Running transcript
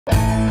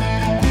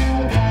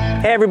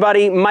Hey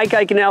everybody, Mike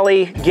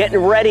Iaconelli getting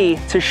ready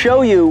to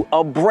show you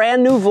a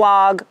brand new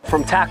vlog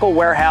from Tackle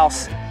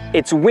Warehouse.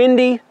 It's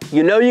windy,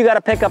 you know you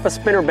gotta pick up a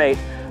spinnerbait,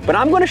 but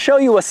I'm gonna show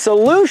you a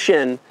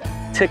solution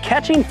to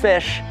catching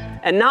fish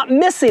and not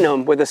missing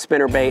them with a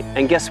spinnerbait.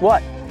 And guess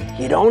what?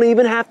 You don't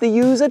even have to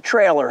use a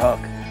trailer hook.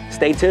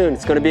 Stay tuned,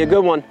 it's gonna be a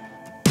good one.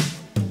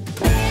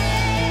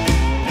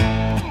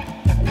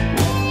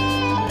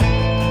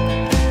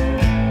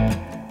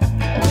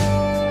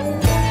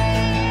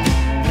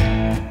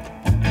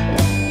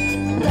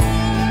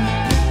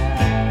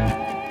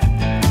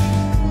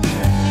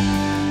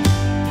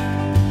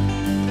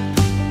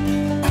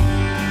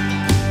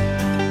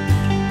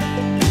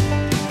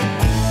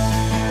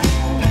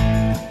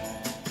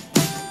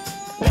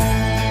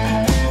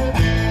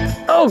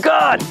 Oh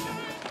God,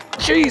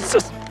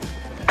 Jesus.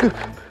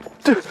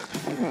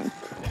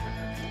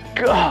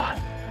 God,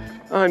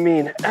 I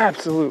mean,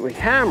 absolutely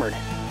hammered.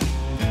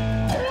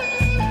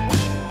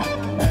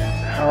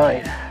 All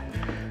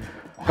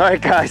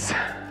right guys,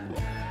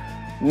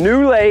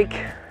 new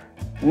lake,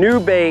 new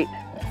bait,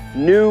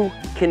 new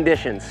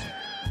conditions.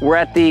 We're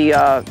at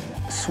the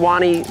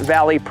Suwannee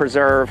Valley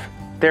Preserve.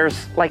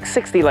 There's like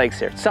 60 lakes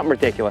here, it's something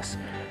ridiculous.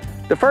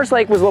 The first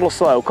lake was a little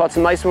slow, caught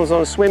some nice ones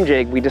on a swim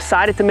jig. We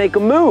decided to make a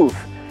move.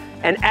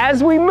 And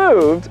as we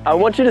moved, I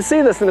want you to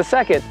see this in a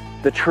second,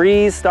 the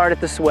trees started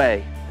to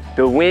sway.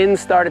 The wind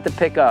started to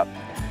pick up.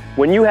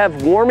 When you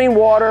have warming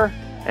water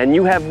and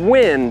you have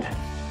wind,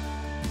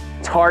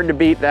 it's hard to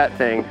beat that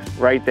thing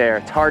right there.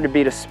 It's hard to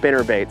beat a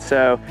spinnerbait.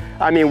 So,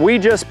 I mean, we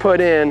just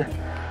put in,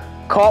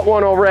 caught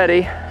one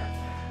already.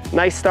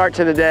 Nice start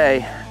to the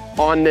day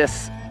on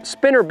this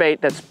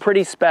spinnerbait that's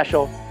pretty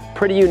special,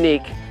 pretty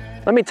unique.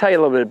 Let me tell you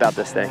a little bit about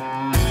this thing.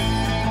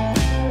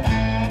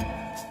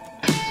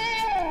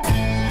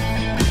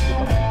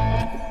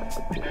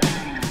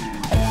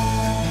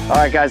 All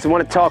right guys, I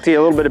want to talk to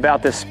you a little bit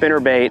about this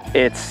spinnerbait.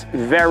 It's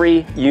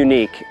very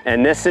unique,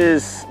 and this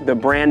is the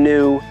brand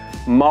new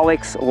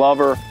Molix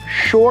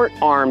Short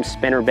Arm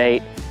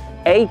Spinnerbait,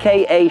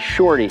 AKA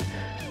Shorty.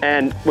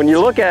 And when you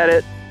look at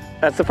it,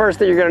 that's the first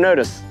thing you're gonna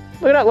notice.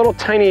 Look at that little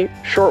tiny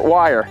short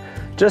wire.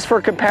 Just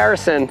for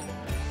comparison,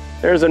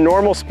 there's a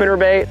normal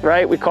spinnerbait,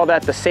 right? We call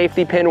that the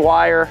safety pin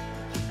wire.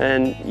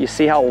 And you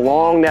see how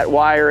long that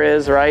wire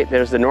is, right?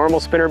 There's the normal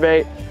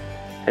spinnerbait,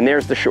 and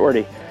there's the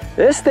Shorty.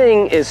 This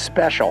thing is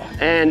special,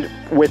 and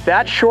with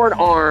that short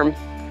arm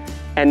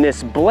and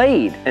this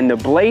blade and the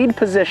blade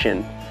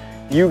position,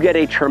 you get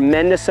a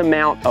tremendous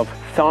amount of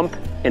thump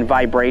and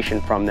vibration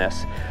from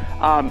this.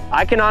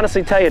 I can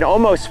honestly tell you, it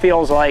almost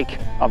feels like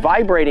a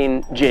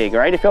vibrating jig,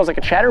 right? It feels like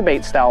a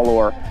chatterbait style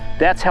lure.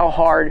 That's how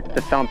hard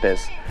the thump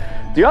is.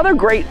 The other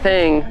great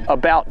thing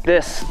about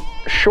this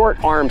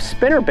short arm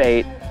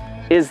spinnerbait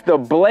is the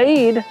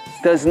blade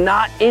does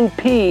not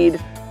impede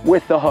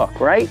with the hook,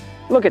 right?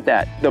 Look at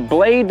that. The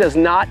blade does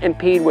not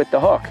impede with the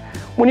hook.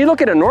 When you look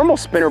at a normal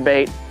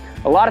spinnerbait,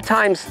 a lot of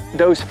times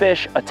those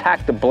fish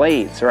attack the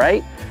blades,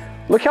 right?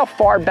 Look how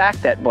far back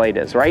that blade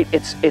is, right?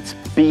 It's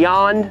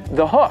beyond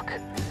the hook.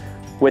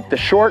 With the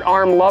short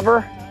arm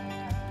lover,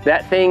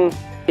 that thing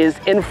is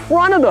in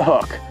front of the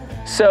hook.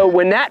 So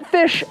when that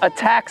fish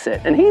attacks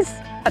it, and he's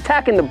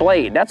attacking the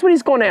blade, that's what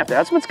he's going after.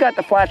 That's what's got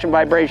the flash and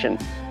vibration.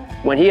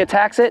 When he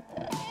attacks it,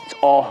 it's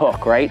all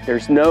hook, right?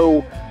 There's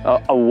no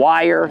a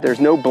wire, there's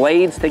no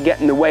blades to get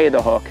in the way of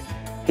the hook.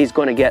 He's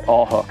gonna get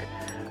all hook.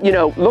 You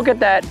know, look at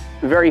that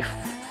very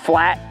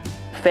flat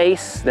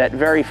face, that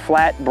very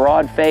flat,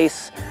 broad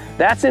face.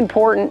 That's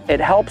important. It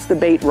helps the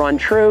bait run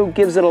true,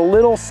 gives it a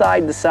little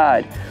side to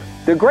side.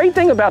 The great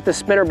thing about the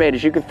spinnerbait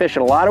is you can fish it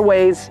a lot of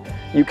ways.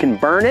 You can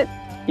burn it,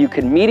 you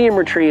can medium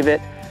retrieve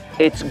it.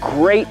 It's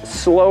great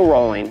slow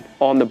rolling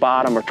on the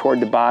bottom or toward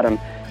the bottom.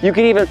 You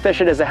can even fish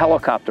it as a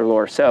helicopter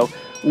lure. So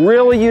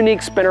really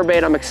unique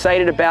spinnerbait. I'm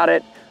excited about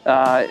it.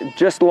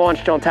 Just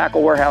launched on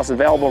Tackle Warehouse,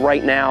 available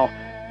right now.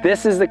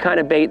 This is the kind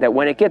of bait that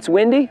when it gets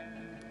windy,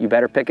 you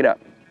better pick it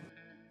up.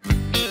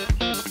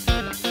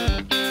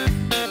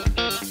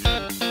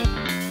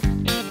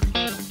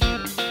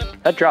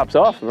 That drops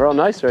off real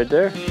nice right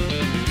there.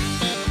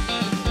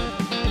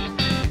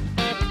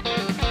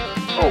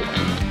 Oh,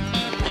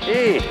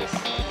 jeez.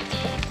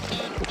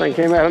 This thing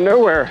came out of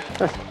nowhere.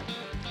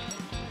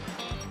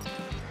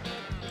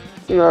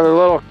 Another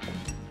little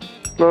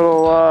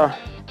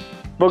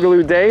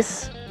Boogaloo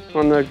Dace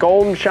on the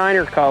golden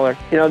shiner color.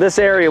 You know, this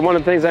area, one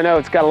of the things I know,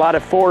 it's got a lot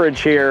of forage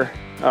here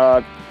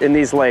in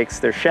these lakes.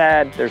 There's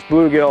shad, there's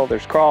bluegill,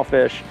 there's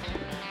crawfish.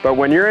 But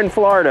when you're in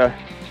Florida,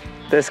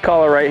 this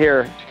color right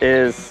here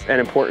is an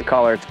important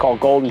color. It's called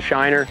golden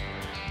shiner.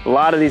 A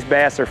lot of these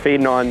bass are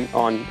feeding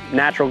on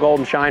natural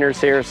golden shiners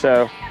here,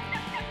 so,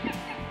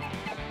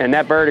 and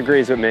that bird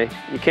agrees with me.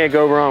 You can't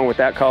go wrong with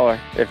that color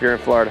if you're in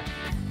Florida.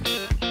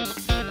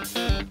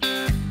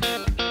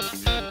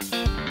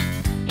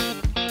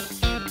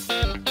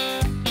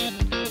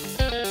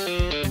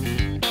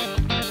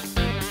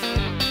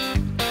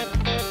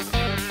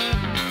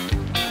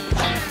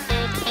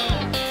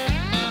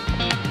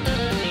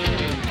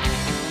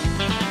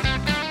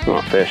 Come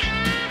on, fish.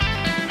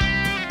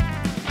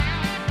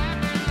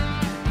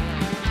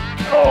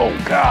 Oh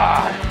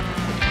God.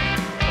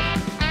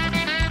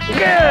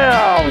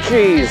 Yeah, oh,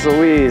 geez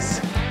Louise.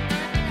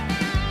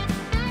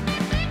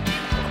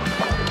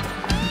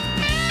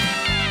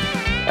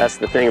 That's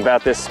the thing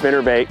about this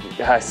spinnerbait.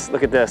 Guys,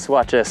 look at this,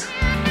 watch this.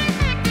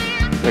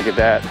 Look at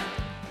that.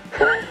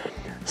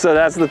 So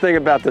that's the thing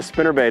about the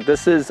spinnerbait.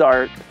 This is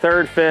our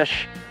third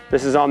fish.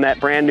 This is on that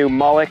brand new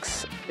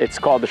Molix. It's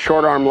called the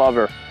Short Arm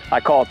Lover. I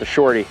call it the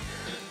Shorty.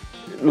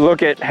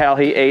 Look at how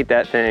he ate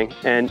that thing.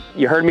 And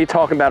you heard me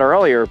talking about it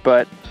earlier,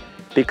 but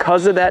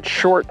because of that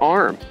short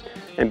arm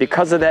and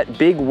because of that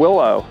big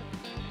willow,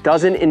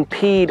 doesn't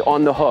impede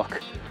on the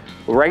hook.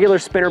 Regular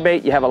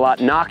spinnerbait, you have a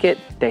lot knock it,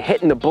 they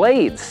hit in the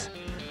blades.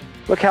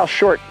 Look how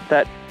short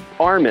that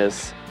arm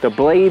is. The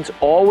blade's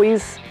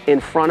always in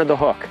front of the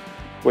hook,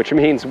 which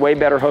means way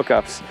better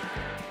hookups.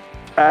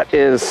 That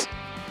is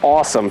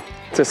awesome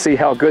to see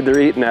how good they're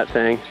eating that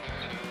thing.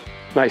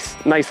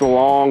 Nice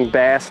long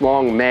bass,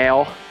 long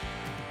male.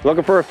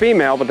 Looking for a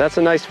female, but that's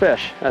a nice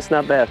fish. That's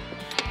not bad.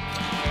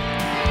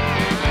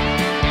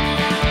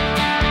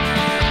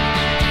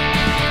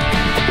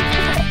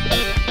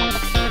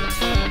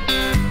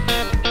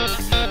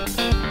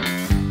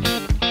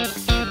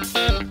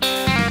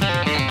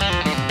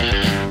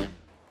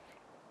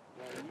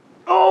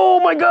 Oh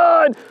my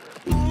God!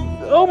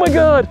 Oh my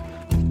God!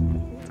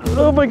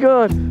 Oh my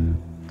God!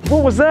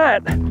 What was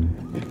that?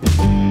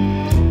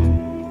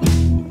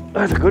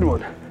 That's a good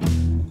one.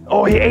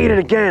 Oh, he ate it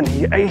again.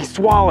 He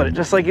swallowed it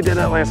just like he did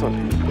that last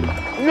one.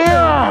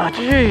 Yeah,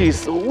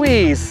 jeez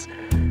Louise.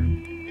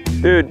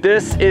 Dude,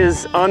 this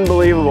is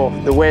unbelievable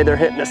the way they're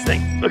hitting this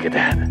thing. Look at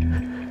that.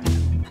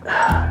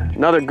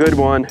 Another good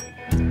one.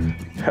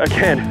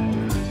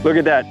 Again, look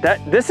at that.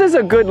 This is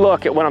a good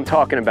look at what I'm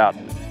talking about.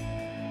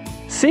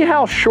 See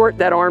how short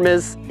that arm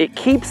is? It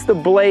keeps the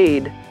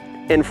blade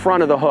in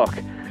front of the hook.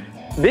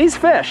 These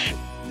fish,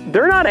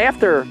 they're not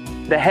after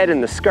the head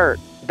and the skirt.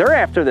 They're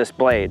after this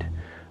blade.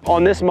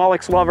 On this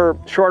Molix Lover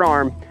short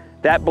arm,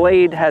 that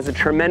blade has a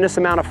tremendous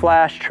amount of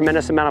flash,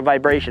 tremendous amount of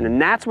vibration,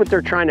 and that's what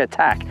they're trying to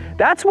attack.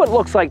 That's what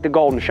looks like the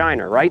golden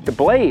shiner, right? The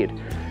blade.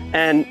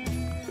 And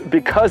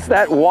because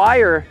that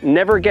wire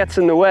never gets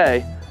in the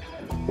way,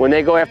 when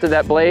they go after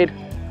that blade,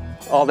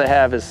 all they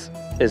have is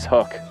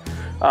hook.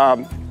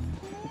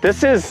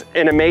 This is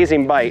an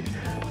amazing bite.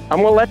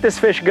 I'm gonna let this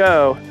fish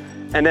go,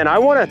 and then I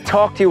wanna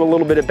talk to you a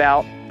little bit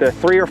about the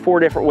 3 or 4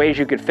 different ways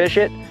you could fish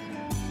it.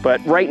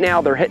 But right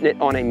now they're hitting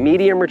it on a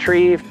medium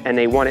retrieve and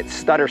they want it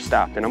stutter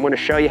stopped. And I'm gonna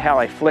show you how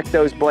I flick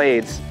those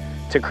blades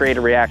to create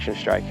a reaction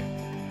strike.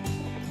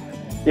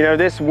 You know,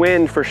 this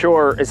wind for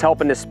sure is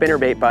helping this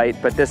spinnerbait bite,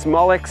 but this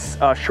Molix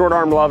Short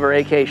Arm Lover,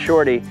 aka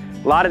Shorty,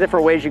 a lot of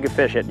different ways you can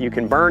fish it. You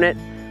can burn it,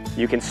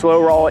 you can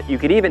slow roll it, you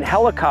could even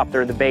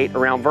helicopter the bait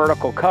around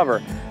vertical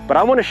cover. But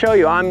I wanna show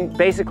you, I'm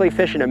basically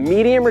fishing a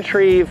medium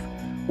retrieve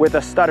with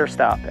a stutter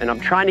stop, and I'm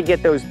trying to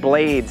get those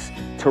blades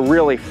to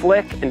really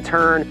flick and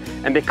turn.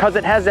 And because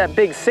it has that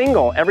big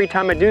single, every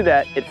time I do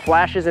that, it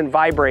flashes and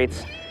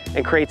vibrates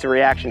and creates a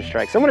reaction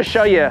strike. So I'm gonna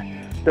show you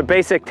the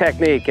basic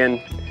technique. And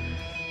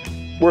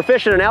we're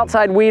fishing an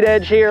outside weed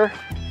edge here.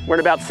 We're in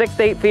about 6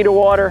 to 8 feet of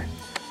water.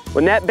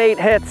 When that bait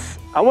hits,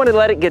 I want to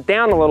let it get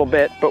down a little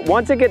bit, but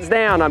once it gets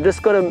down, I'm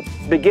just gonna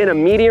begin a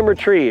medium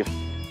retrieve.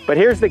 But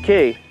here's the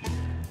key.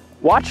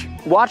 Watch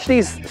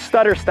these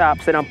stutter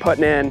stops that I'm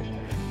putting in,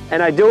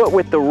 and I do it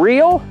with the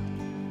reel,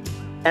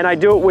 and I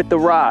do it with the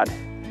rod.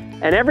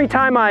 And every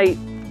time I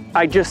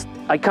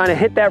kind of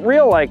hit that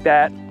reel like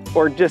that,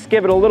 or just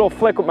give it a little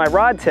flick with my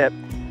rod tip,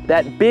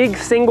 that big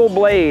single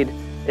blade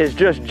is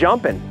just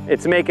jumping.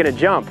 It's making a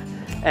jump.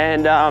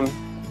 And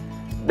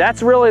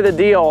that's really the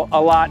deal a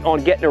lot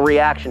on getting a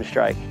reaction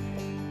strike.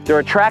 They're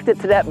attracted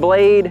to that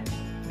blade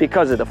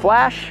because of the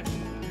flash.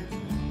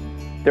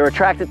 They're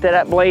attracted to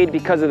that blade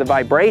because of the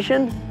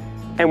vibration.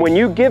 And when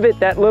you give it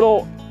that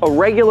little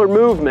irregular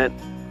movement,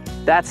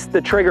 that's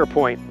the trigger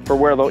point for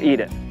where they'll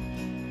eat it.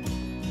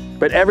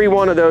 But every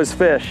one of those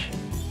fish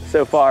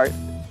so far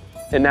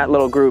in that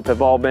little group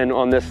have all been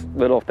on this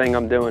little thing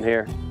I'm doing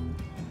here.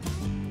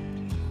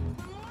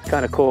 It's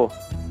kind of cool.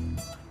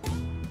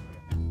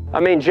 I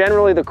mean,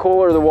 generally the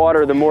cooler the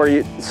water, the more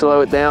you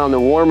slow it down. The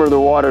warmer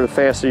the water, the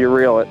faster you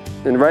reel it.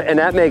 And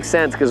that makes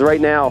sense, because right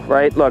now,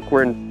 right, look,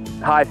 we're in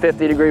high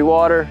 50-degree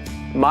water,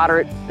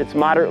 it's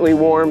moderately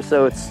warm,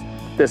 so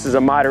this is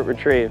a moderate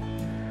retrieve.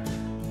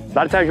 A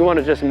lot of times you want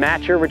to just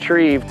match your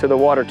retrieve to the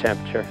water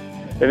temperature.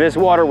 If this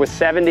water was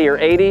 70 or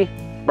 80,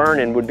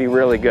 burning would be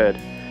really good.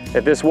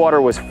 If this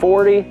water was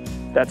 40,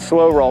 that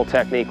slow roll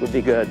technique would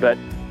be good. But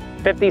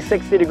 50,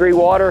 60-degree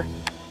water,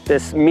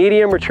 this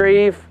medium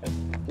retrieve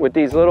with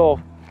these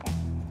little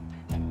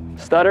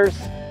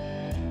stutters,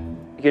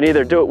 you can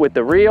either do it with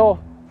the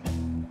reel,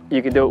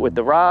 you can do it with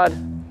the rod.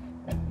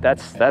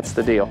 That's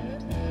the deal.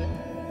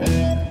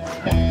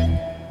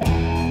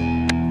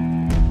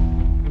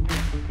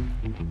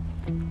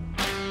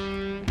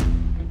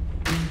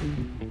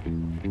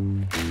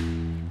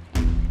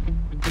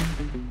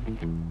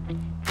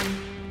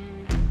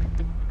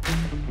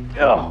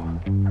 Oh.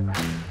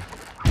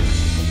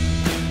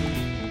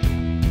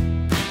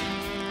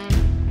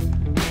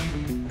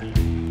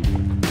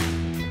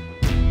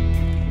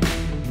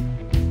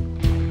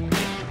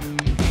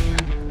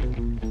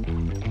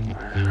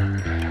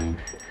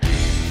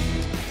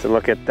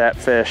 look at that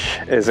fish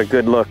is a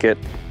good look at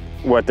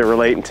what they're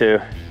relating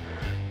to.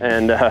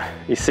 And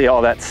you see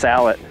all that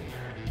sallet,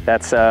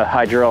 that's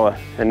hydrilla.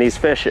 And these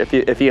fish,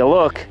 if you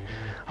look,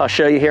 I'll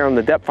show you here on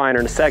the depth finder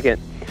in a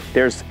second,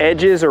 there's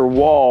edges or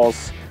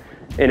walls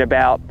in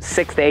about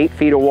 6 to 8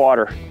 feet of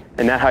water,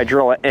 and that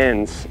hydrilla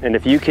ends. And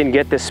if you can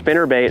get this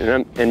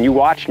spinnerbait, and you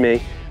watched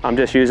me, I'm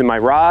just using my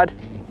rod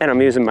and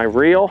I'm using my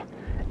reel,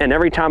 and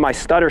every time I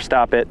stutter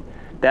stop it,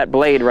 that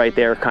blade right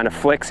there kind of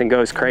flicks and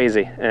goes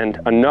crazy. And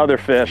another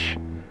fish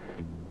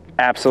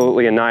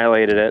absolutely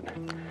annihilated it.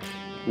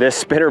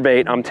 This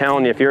spinnerbait, I'm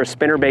telling you, if you're a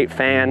spinnerbait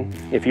fan,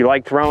 if you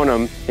like throwing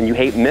them and you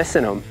hate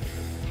missing them,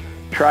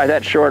 try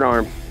that short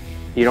arm.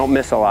 You don't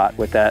miss a lot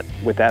with that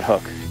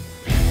hook.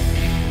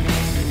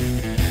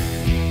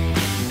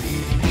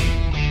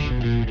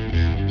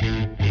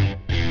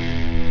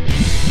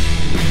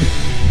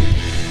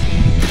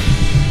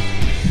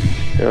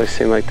 They really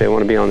seem like they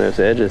want to be on those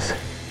edges.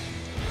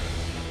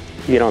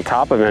 You get on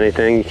top of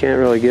anything, you can't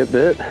really get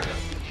bit. I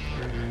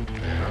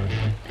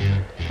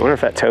wonder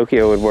if that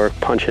Tokyo would work,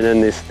 punching in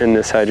this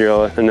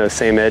hydrilla in those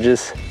same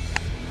edges.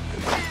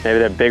 Maybe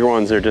the bigger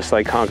ones are just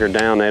like hunkered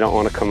down, they don't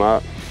want to come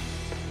up.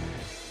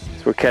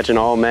 So we're catching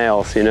all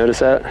males, you notice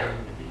that?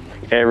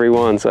 Every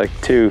one's like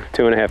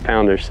 2.5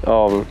 pounders,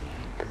 all of them.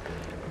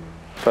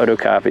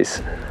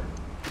 Photocopies.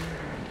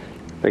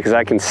 Because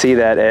I can see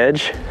that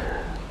edge.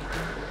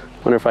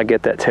 Wonder if I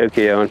get that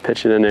Tokyo and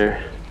pitch it in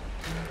there.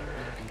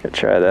 Gotta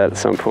try that at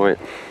some point.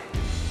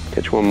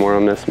 Catch one more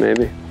on this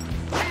maybe.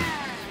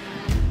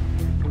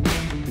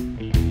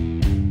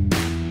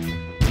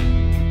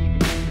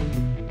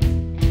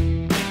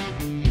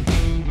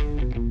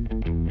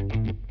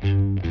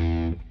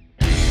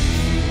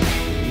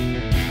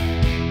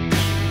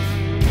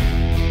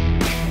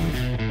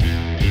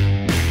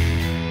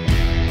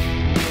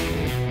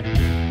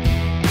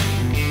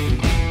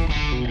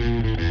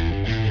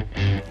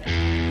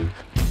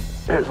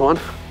 There's one.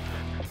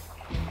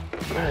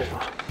 There's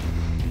one.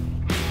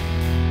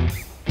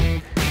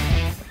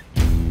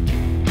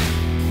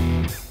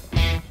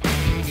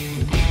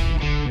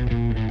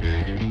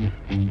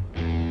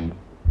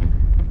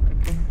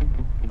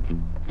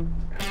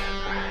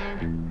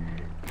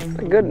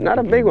 Good, not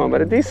a big one,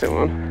 but a decent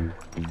one.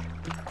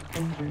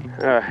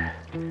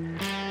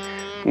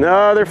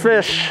 Another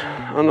fish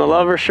on the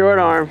Lover short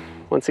arm.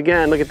 Once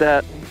again, look at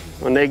that.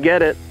 When they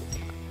get it,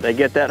 they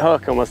get that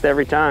hook almost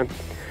every time.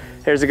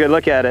 Here's a good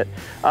look at it.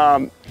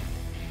 I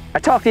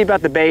talked to you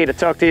about the bait. I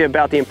talked to you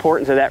about the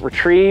importance of that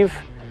retrieve.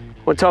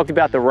 I want to talk to you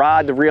about the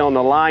rod, the reel, and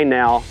the line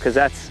now, because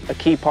that's a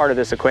key part of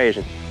this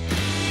equation.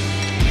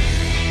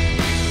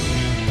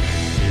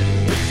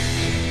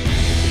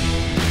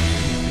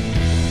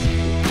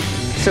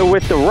 So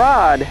with the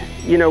rod,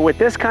 you know, with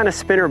this kind of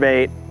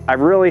spinnerbait, I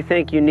really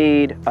think you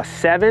need a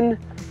 7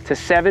 to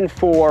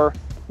 7.4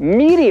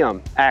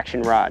 medium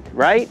action rod,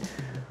 right?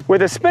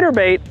 With a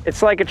spinnerbait,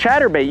 it's like a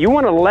chatterbait. You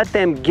want to let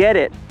them get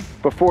it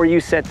before you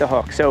set the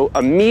hook. So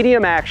a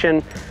medium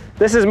action,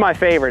 this is my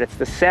favorite. It's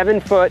the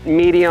 7-foot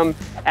medium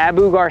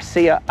Abu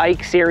Garcia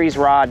Ike series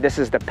rod. This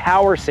is the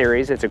Power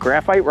series. It's a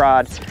graphite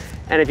rod.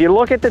 And if you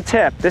look at the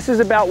tip, this is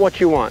about what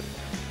you want.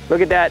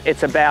 Look at that.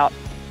 It's about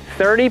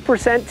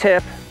 30%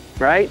 tip,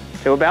 right?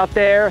 So about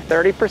there,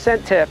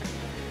 30% tip,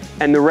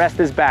 and the rest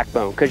is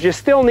backbone, because you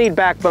still need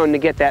backbone to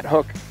get that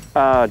hook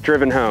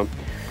driven home.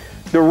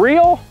 The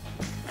reel,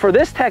 for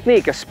this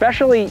technique,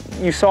 especially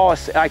you saw,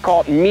 I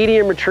call it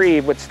medium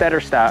retrieve with stutter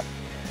stop,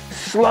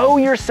 slow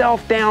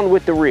yourself down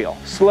with the reel.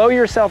 Slow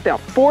yourself down.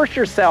 Force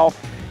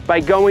yourself by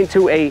going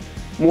to a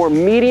more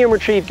medium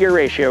retrieve gear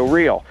ratio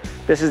reel.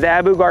 This is the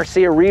Abu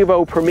Garcia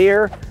Revo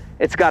Premier.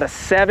 It's got a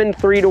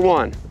 7:3 to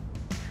 1.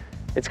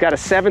 It's got a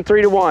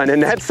 7:3 to 1,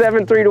 and that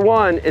 7:3 to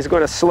 1 is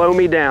going to slow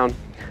me down.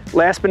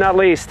 Last but not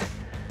least,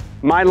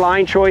 my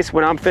line choice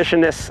when I'm fishing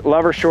this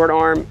Lover short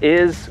arm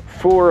is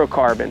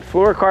fluorocarbon.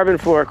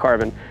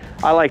 Fluorocarbon.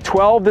 I like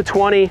 12 to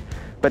 20,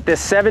 but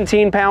this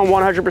 17-pound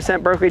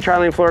 100% Berkeley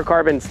Trilene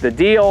fluorocarbon's the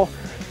deal.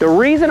 The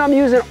reason I'm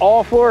using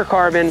all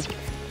fluorocarbon,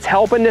 it's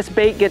helping this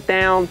bait get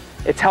down.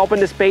 It's helping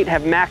this bait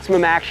have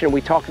maximum action.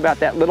 We talked about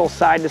that little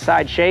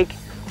side-to-side shake.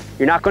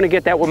 You're not going to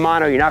get that with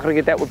mono. You're not going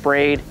to get that with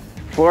braid.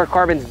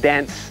 Fluorocarbon's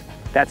dense.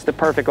 That's the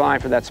perfect line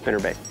for that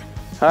spinnerbait.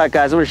 All right,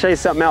 guys, I'm going to show you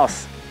something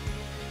else.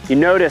 You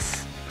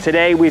notice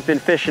today we've been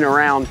fishing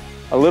around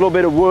a little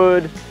bit of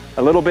wood,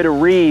 a little bit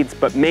of reeds,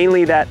 but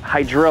mainly that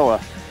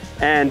hydrilla.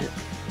 And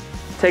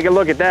take a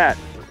look at that.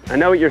 I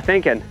know what you're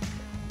thinking.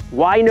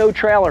 Why no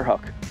trailer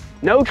hook?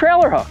 No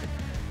trailer hook.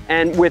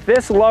 And with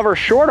this Lover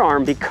short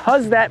arm,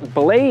 because that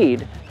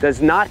blade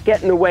does not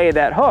get in the way of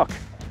that hook,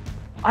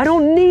 I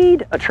don't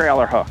need a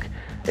trailer hook.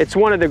 It's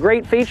one of the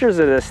great features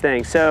of this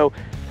thing. So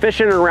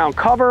fishing around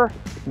cover,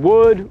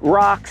 wood,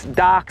 rocks,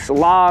 docks,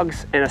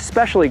 logs, and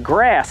especially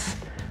grass,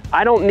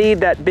 I don't need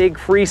that big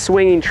free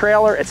swinging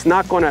trailer. It's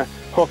not gonna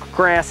hook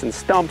grass and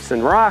stumps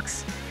and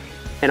rocks,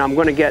 and I'm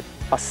gonna get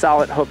a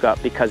solid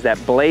hookup because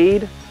that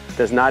blade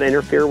does not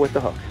interfere with the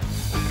hook.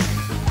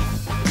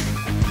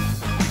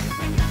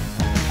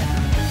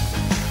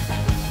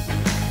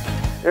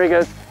 There he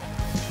goes.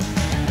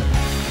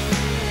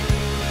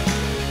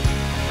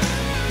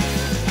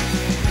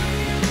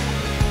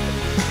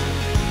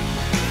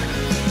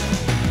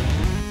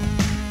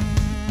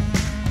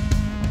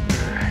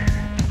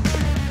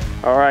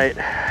 All right,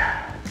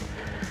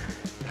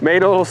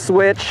 made a little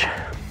switch.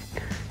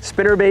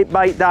 Spinnerbait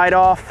bite died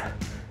off.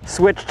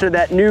 Switched to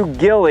that new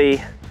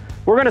gilly.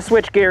 We're gonna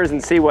switch gears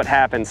and see what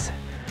happens.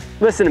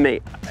 Listen to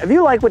me, if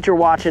you like what you're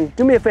watching,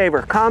 do me a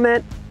favor,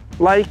 comment,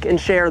 like, and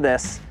share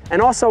this.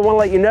 And also I wanna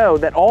let you know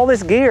that all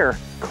this gear,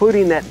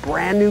 including that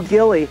brand new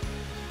gilly,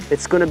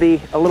 it's gonna be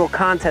a little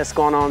contest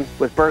going on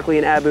with Berkeley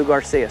and Abu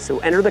Garcia. So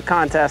enter the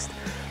contest.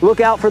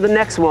 Look out for the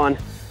next one,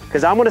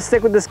 because I'm gonna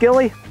stick with this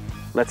gilly.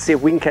 Let's see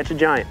if we can catch a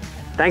giant.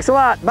 Thanks a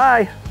lot,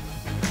 bye.